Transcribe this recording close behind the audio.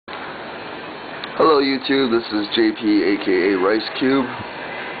Hello YouTube, this is JP aka Rice Cube,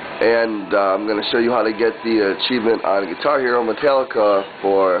 and I'm going to show you how to get the achievement on Guitar Hero Metallica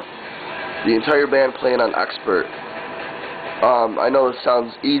for the entire band playing on Expert. I know this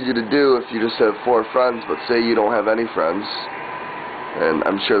sounds easy to do if you just have 4 friends, but say you don't have any friends, and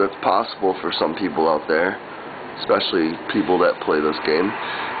I'm sure that's possible for some people out there, especially people that play this game,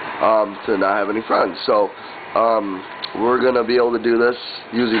 to not have any friends. So we're going to be able to do this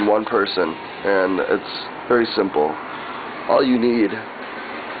using one person, and it's very simple. All you need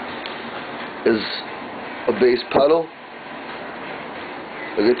is a bass pedal,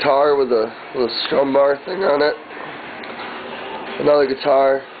 a guitar with a little strum bar thing on it, another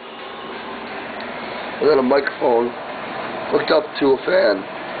guitar, and then a microphone hooked up to a fan.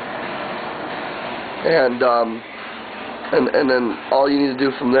 And then all you need to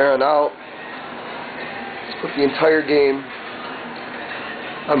do from there on out is put the entire game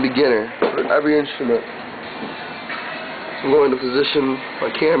on beginner for every instrument. I'm going to position my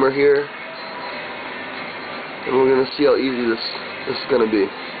camera here, and we're going to see how easy this is going to be.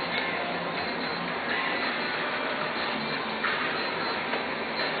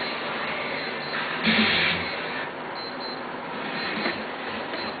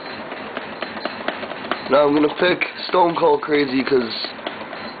 Now I'm going to pick Stone Cold Crazy because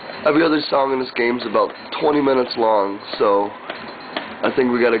every other song in this game is about 20 minutes long, so I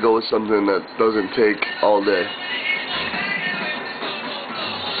think we got to go with something that doesn't take all day.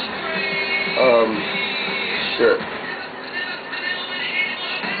 Shit.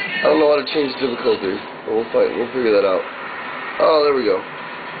 I don't know how to change difficulty, but we'll figure that out. Oh, there we go.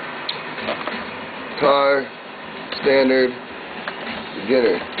 Guitar, standard,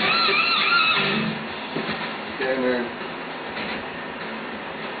 beginner. Standard,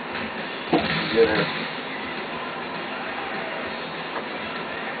 beginner,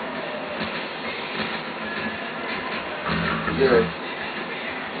 beginner.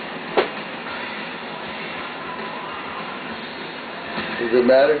 Does it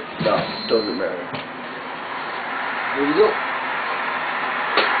matter? No, it doesn't matter. Here we go.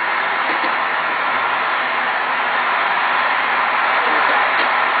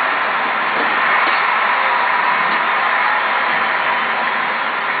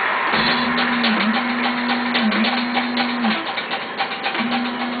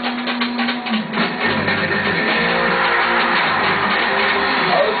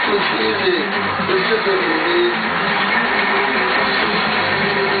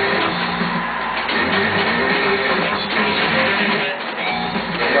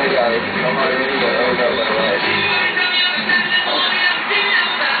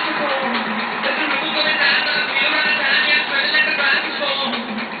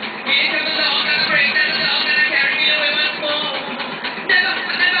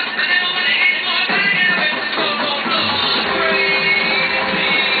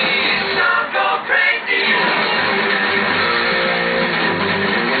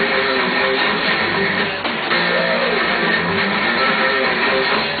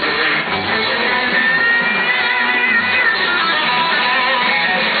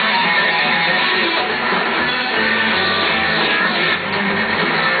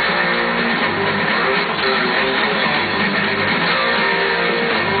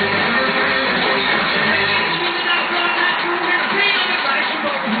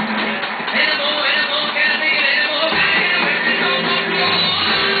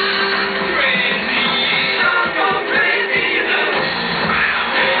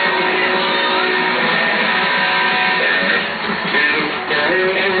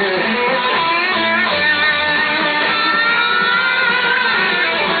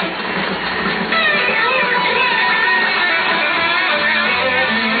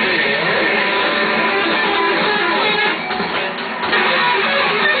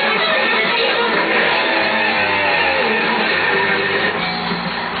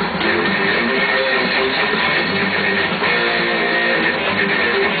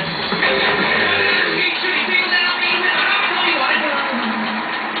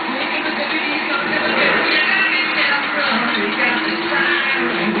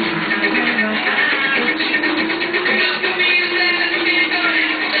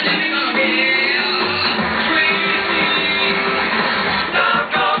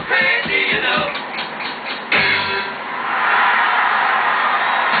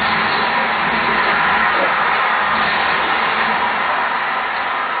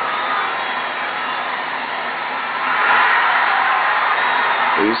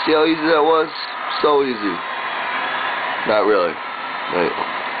 You see how easy that was? So easy. Not really. Right.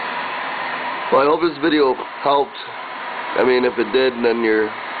 Well, I hope this video helped. I mean, if it did, then you're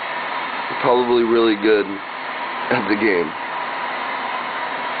you're probably really good at the game.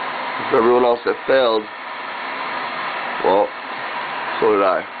 For everyone else that failed, well, so did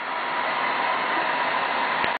I.